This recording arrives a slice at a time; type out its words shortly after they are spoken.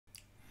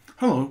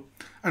Hello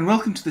and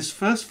welcome to this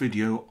first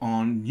video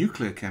on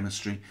nuclear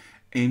chemistry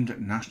aimed at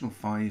National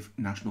 5,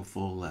 National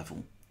 4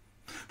 level.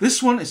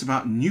 This one is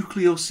about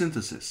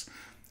nucleosynthesis.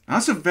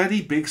 That's a very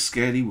big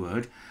scary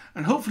word,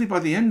 and hopefully by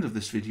the end of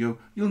this video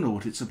you'll know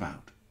what it's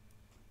about.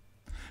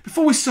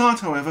 Before we start,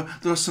 however,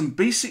 there are some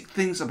basic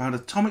things about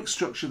atomic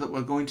structure that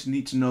we're going to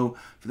need to know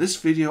for this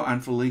video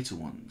and for later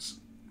ones.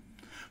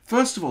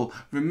 First of all,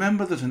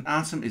 remember that an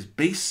atom is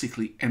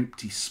basically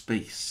empty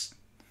space.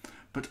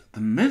 But at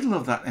the middle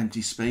of that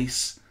empty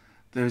space,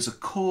 there is a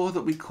core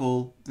that we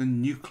call the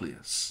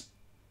nucleus.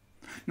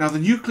 Now, the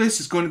nucleus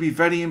is going to be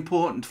very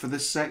important for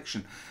this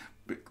section.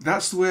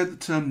 That's where the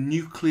term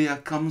nuclear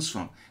comes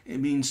from. It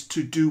means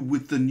to do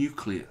with the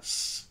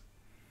nucleus.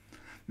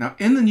 Now,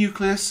 in the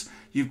nucleus,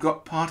 you've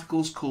got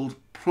particles called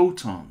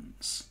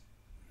protons.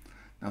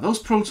 Now, those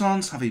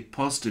protons have a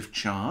positive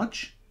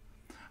charge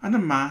and a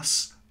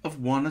mass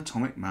of 1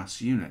 atomic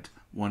mass unit,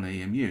 1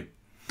 AMU.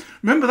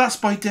 Remember, that's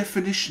by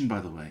definition, by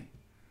the way.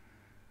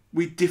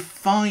 We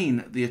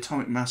define the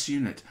atomic mass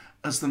unit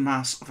as the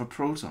mass of a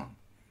proton.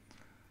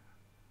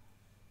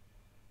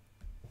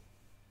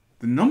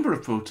 The number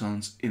of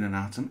protons in an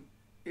atom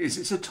is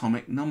its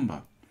atomic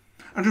number.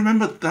 And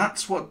remember,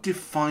 that's what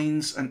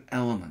defines an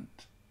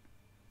element.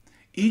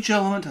 Each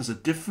element has a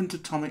different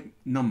atomic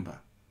number.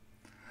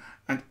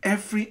 And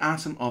every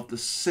atom of the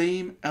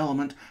same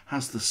element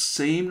has the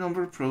same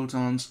number of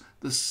protons,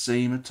 the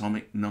same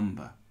atomic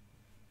number.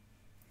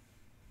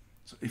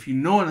 So if you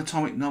know an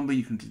atomic number,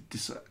 you can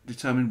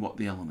determine what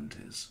the element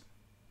is.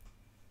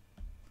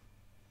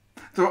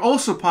 There are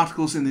also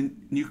particles in the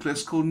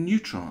nucleus called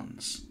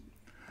neutrons.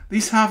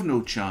 These have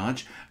no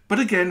charge, but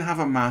again have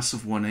a mass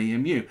of 1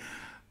 AMU.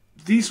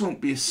 These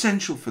won't be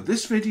essential for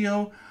this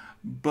video,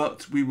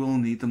 but we will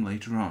need them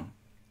later on.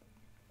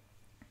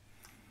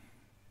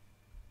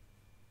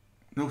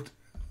 Note,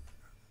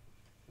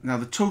 now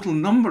the total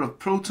number of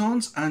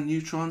protons and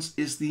neutrons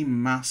is the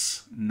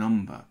mass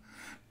number.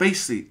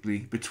 Basically,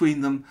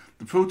 between them,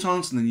 the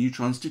protons and the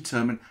neutrons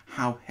determine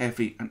how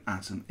heavy an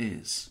atom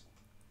is.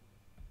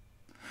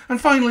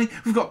 And finally,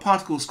 we've got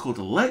particles called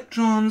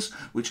electrons,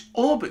 which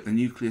orbit the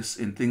nucleus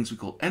in things we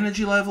call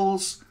energy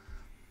levels.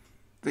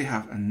 They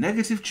have a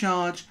negative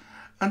charge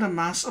and a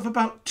mass of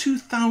about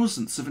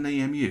 2/1000ths of an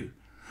AMU.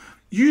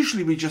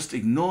 Usually we just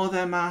ignore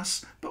their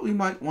mass, but we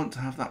might want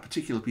to have that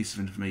particular piece of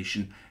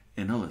information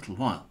in a little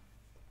while.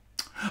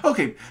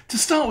 Okay, to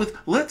start with,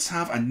 let's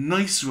have a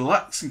nice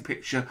relaxing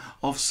picture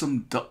of some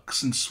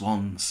ducks and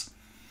swans.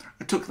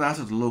 I took that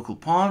at a local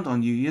pond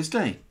on New Year's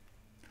Day.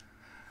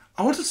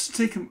 I want us to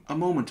take a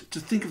moment to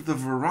think of the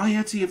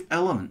variety of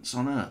elements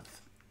on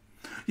Earth.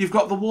 You've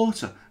got the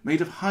water,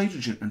 made of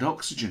hydrogen and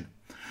oxygen.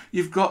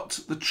 You've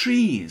got the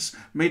trees,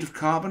 made of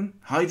carbon,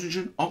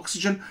 hydrogen,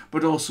 oxygen,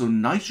 but also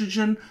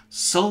nitrogen,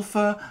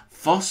 sulfur,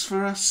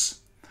 phosphorus.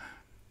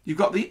 You've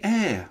got the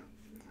air,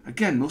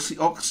 again, mostly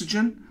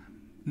oxygen,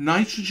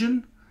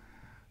 nitrogen,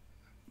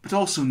 but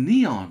also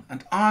neon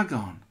and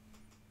argon.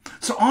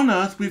 So on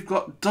Earth we've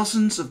got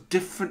dozens of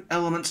different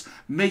elements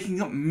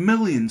making up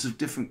millions of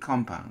different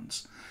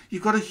compounds.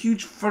 You've got a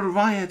huge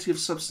variety of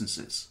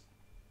substances.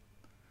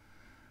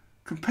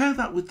 Compare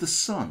that with the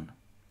Sun.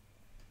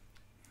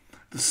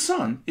 The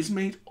Sun is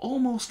made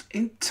almost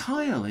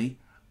entirely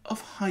of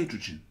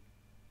hydrogen,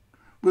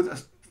 with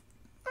a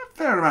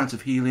fair amount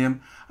of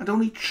helium and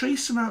only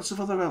trace amounts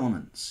of other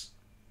elements.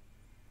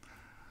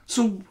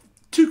 So,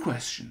 two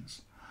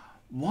questions.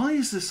 Why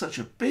is there such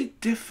a big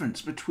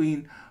difference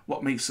between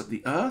what makes up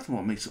the Earth and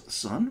what makes up the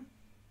Sun?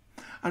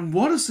 And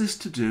what is this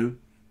to do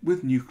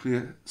with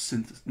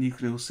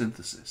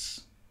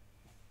nucleosynthesis?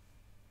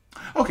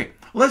 Okay,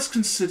 let's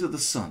consider the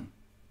Sun.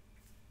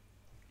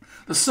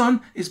 The Sun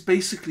is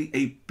basically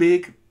a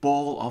big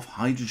ball of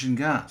hydrogen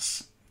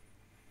gas.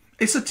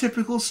 It's a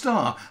typical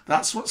star.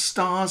 That's what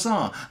stars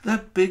are.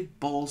 They're big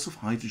balls of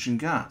hydrogen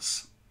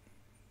gas.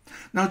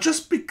 Now,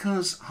 just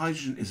because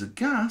hydrogen is a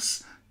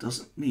gas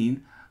doesn't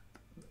mean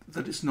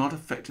that it's not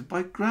affected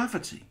by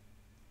gravity.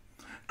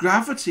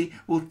 Gravity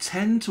will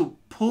tend to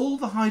pull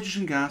the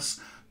hydrogen gas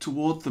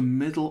toward the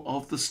middle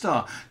of the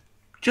star,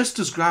 just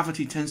as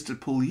gravity tends to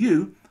pull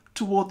you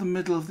toward the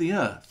middle of the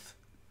Earth.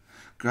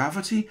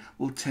 Gravity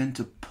will tend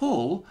to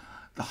pull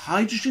the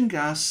hydrogen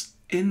gas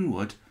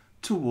inward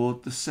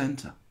toward the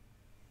centre.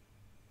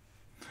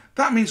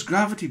 That means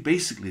gravity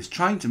basically is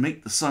trying to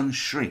make the Sun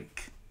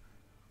shrink.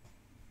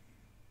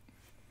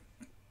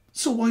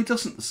 So why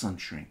doesn't the Sun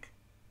shrink?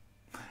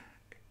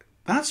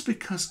 That's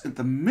because at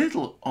the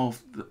middle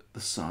of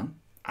the Sun,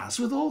 as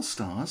with all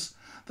stars,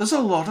 there's a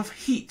lot of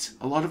heat,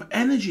 a lot of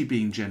energy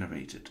being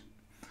generated.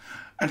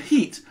 And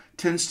heat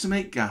tends to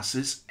make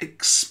gases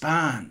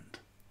expand.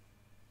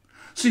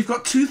 So you've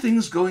got two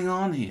things going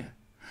on here.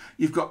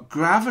 You've got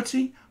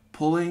gravity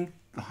pulling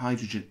the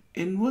hydrogen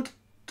inward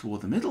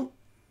toward the middle,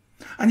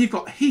 and you've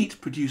got heat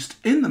produced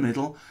in the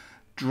middle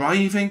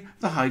driving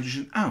the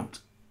hydrogen out.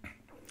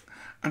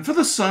 And for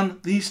the Sun,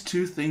 these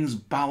two things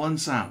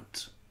balance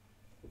out.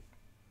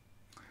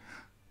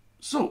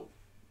 So,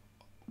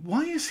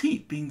 why is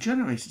heat being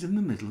generated in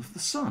the middle of the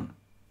Sun?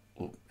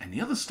 or any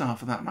other star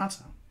for that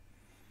matter.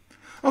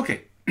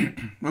 Okay,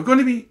 we're going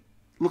to be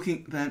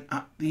looking then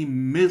at the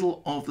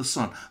middle of the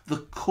sun, the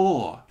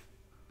core.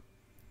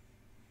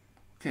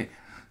 Okay,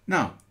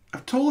 now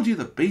I've told you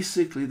that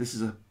basically this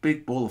is a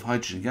big ball of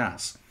hydrogen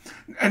gas,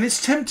 and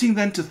it's tempting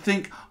then to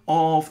think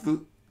of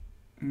the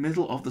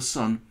middle of the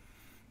sun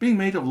being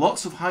made of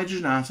lots of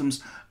hydrogen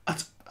atoms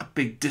at a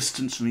big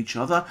distance from each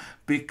other,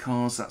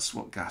 because that's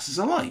what gases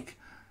are like.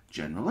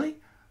 Generally,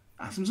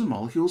 atoms and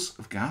molecules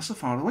of gas are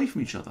far away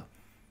from each other.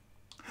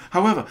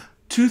 However,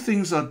 two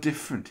things are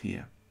different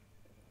here.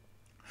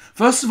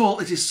 First of all,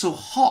 it is so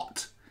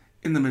hot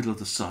in the middle of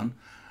the sun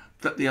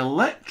that the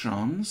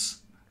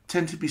electrons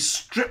tend to be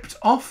stripped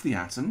off the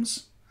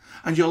atoms,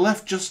 and you're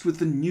left just with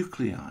the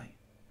nuclei.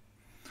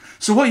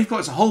 So what you've got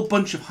is a whole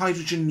bunch of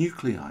hydrogen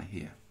nuclei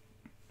here.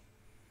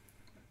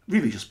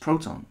 Really just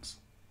protons.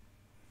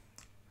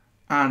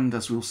 And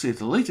as we'll see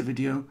at a later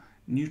video,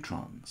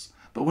 neutrons.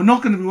 But we're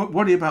not going to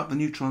worry about the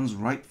neutrons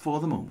right for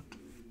the moment.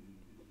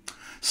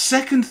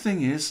 Second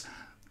thing is,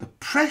 the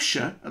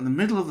pressure at the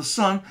middle of the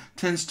sun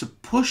tends to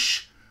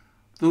push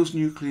those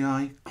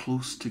nuclei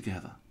close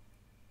together.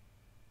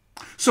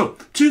 So,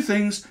 two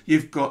things.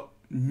 You've got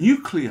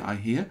nuclei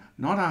here,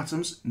 not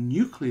atoms,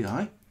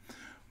 nuclei,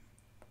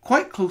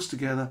 quite close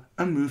together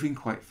and moving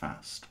quite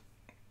fast.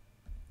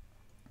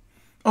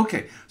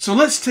 Okay, so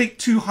let's take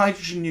two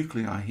hydrogen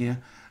nuclei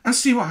here and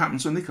see what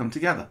happens when they come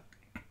together.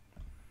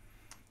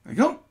 There you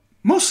go.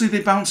 Mostly they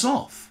bounce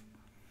off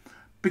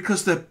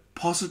because they're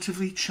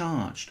positively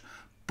charged.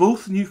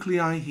 Both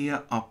nuclei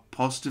here are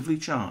positively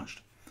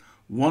charged.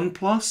 1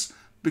 plus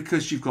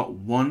because you've got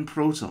one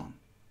proton.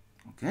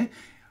 Okay,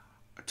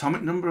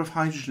 atomic number of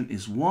hydrogen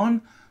is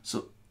 1,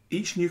 so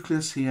each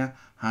nucleus here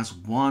has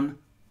 1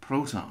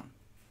 proton.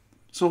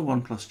 So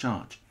 1 plus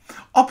charge.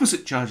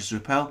 Opposite charges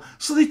repel,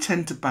 so they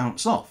tend to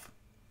bounce off.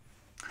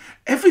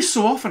 Every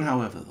so often,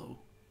 however, though,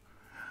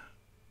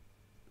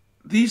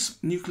 these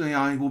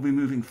nuclei will be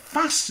moving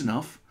fast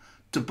enough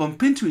to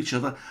bump into each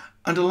other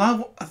and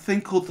allow a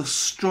thing called the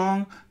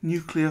strong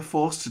nuclear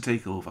force to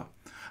take over.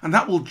 And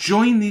that will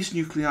join these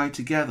nuclei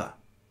together.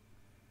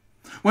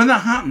 When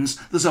that happens,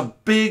 there's a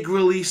big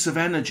release of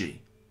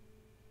energy.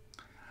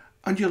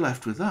 And you're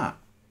left with that.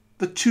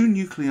 The two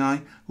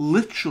nuclei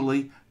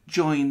literally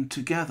join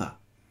together.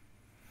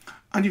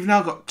 And you've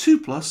now got 2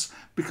 plus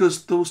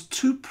because those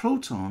 2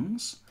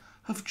 protons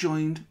have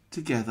joined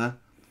together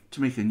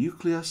to make a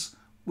nucleus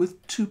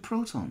with 2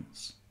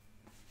 protons.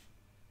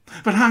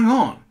 But hang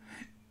on,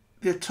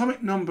 the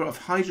atomic number of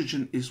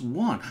hydrogen is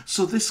 1,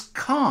 so this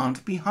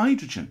can't be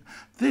hydrogen.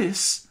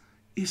 This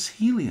is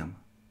helium.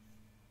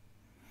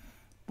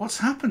 What's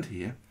happened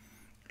here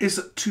is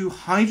that 2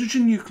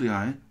 hydrogen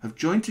nuclei have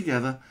joined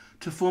together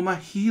to form a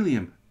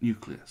helium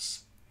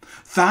nucleus.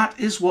 That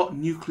is what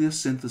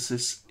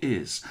nucleosynthesis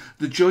is,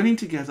 the joining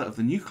together of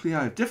the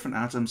nuclei of different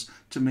atoms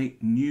to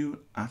make new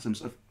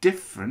atoms of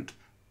different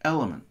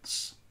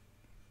elements.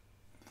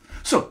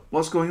 So,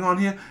 what's going on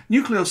here?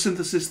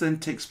 Nucleosynthesis then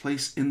takes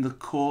place in the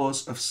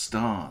cores of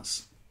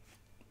stars.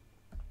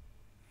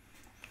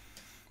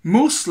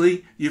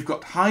 Mostly, you've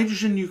got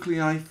hydrogen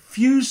nuclei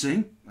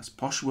fusing, that's a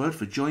posh word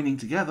for joining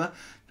together,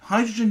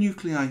 hydrogen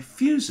nuclei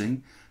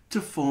fusing to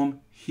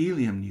form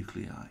helium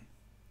nuclei.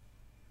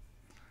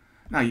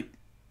 Now,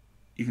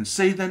 you can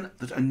say then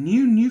that a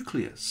new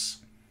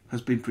nucleus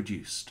has been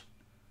produced.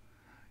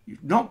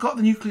 You've not got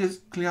the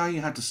nuclei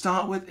you had to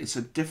start with, it's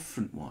a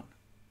different one.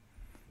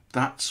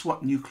 That's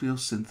what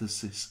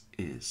nucleosynthesis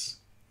is.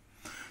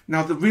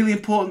 Now, the really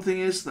important thing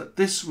is that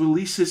this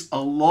releases a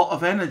lot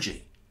of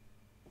energy.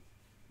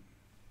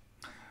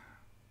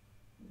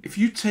 If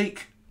you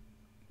take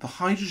the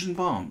hydrogen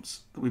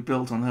bombs that we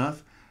built on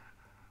Earth,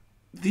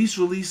 these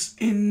release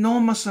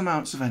enormous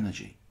amounts of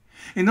energy,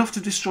 enough to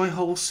destroy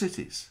whole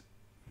cities,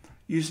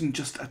 using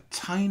just a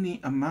tiny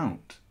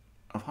amount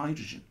of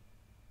hydrogen.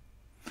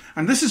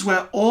 And this is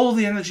where all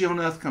the energy on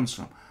Earth comes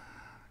from,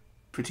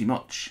 pretty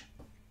much.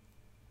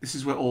 This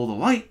is where all the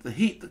light, the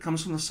heat that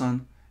comes from the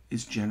sun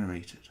is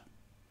generated.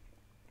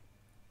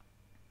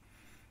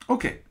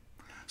 Okay,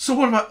 so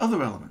what about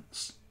other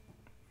elements?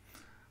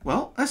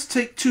 Well, let's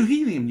take 2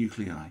 helium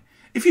nuclei.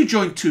 If you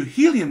join 2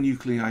 helium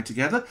nuclei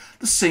together,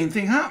 the same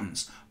thing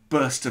happens.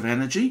 Burst of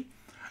energy,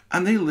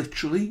 and they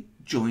literally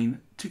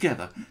join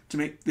together to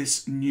make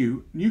this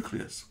new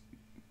nucleus.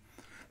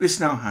 This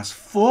now has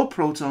 4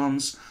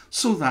 protons,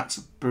 so that's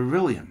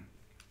beryllium.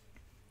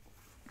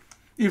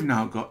 You've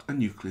now got a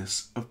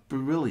nucleus of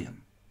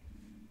beryllium.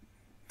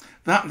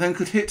 That then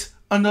could hit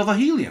another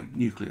helium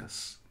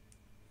nucleus.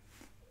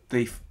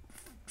 They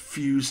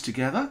fuse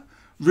together,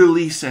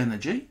 release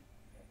energy,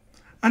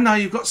 and now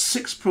you've got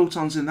 6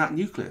 protons in that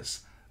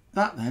nucleus.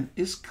 That then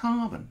is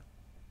carbon.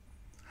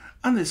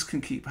 And this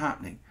can keep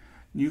happening.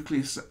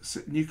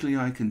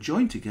 Nuclei can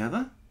join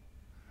together,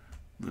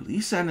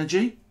 release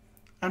energy,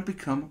 and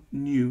become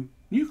new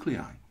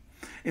nuclei.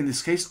 In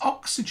this case,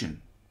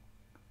 oxygen.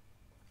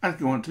 And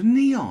go on to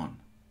neon.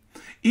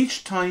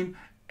 Each time,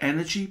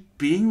 energy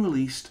being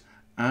released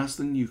as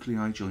the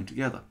nuclei join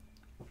together.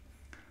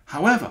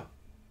 However,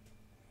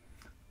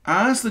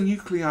 as the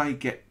nuclei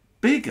get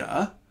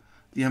bigger,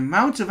 the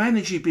amount of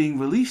energy being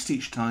released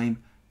each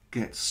time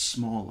gets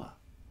smaller.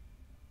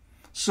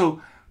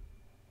 So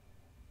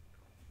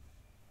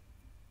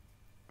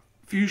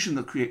fusion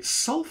that creates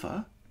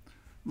sulfur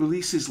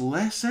releases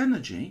less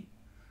energy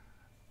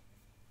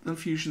than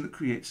fusion that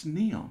creates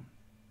neon.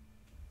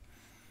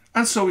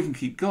 And so we can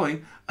keep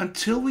going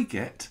until we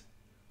get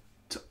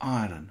to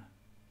iron.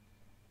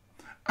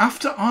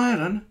 After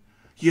iron,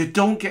 you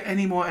don't get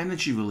any more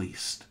energy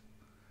released.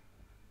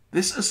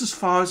 This is as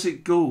far as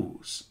it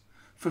goes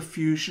for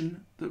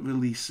fusion that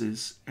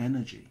releases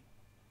energy.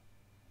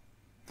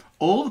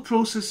 All the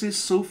processes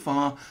so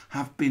far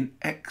have been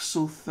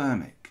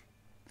exothermic.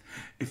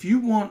 If you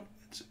want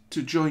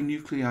to join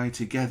nuclei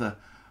together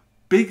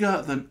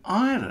bigger than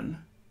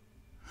iron,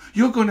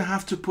 you're going to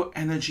have to put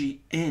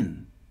energy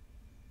in.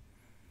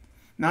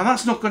 Now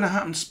that's not going to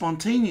happen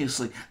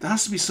spontaneously. There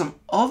has to be some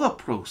other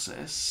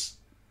process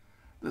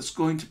that's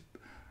going to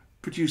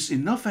produce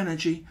enough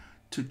energy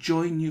to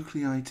join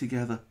nuclei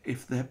together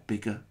if they're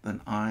bigger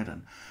than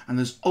iron. And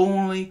there's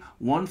only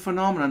one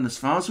phenomenon, as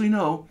far as we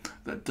know,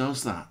 that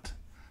does that.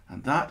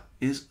 And that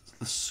is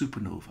the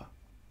supernova.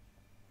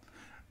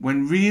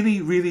 When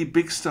really, really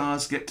big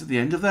stars get to the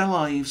end of their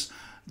lives,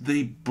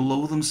 they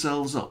blow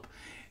themselves up,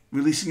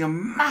 releasing a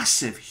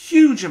massive,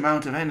 huge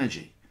amount of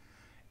energy,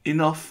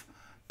 enough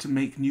to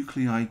make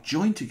nuclei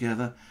join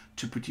together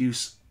to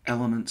produce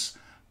elements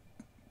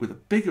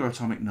with bigger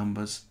atomic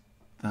numbers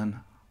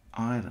than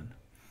iron.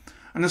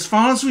 And as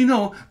far as we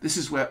know, this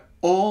is where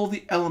all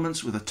the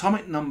elements with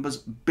atomic numbers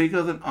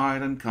bigger than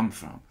iron come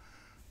from: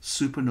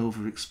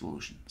 supernova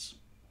explosions.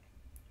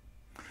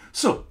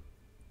 So,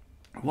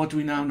 what do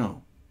we now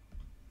know?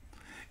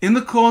 In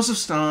the cores of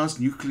stars,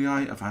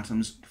 nuclei of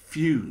atoms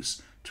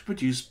fuse to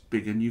produce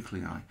bigger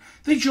nuclei.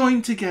 They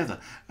join together,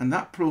 and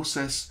that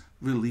process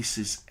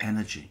releases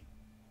energy.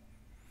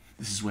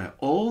 This is where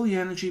all the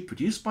energy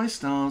produced by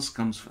stars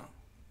comes from.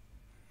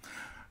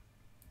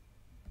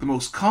 The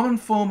most common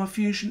form of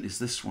fusion is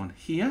this one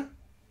here,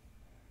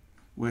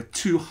 where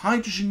two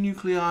hydrogen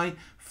nuclei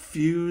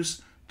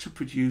fuse to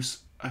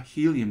produce a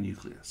helium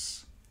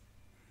nucleus.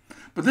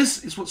 But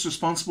this is what's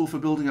responsible for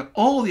building up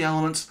all the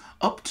elements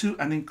up to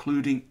and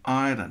including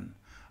iron,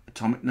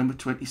 atomic number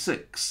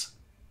 26.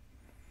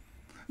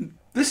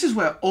 This is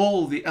where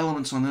all the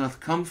elements on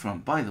Earth come from,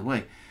 by the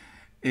way,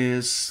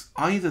 is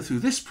either through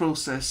this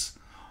process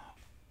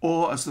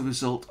or as the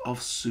result of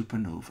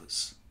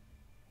supernovas.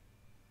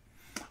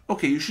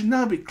 Okay, you should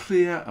now be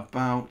clear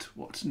about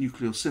what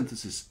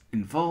nucleosynthesis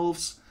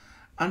involves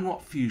and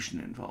what fusion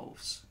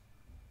involves.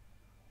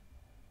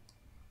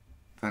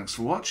 Thanks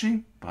for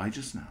watching. Bye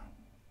just now.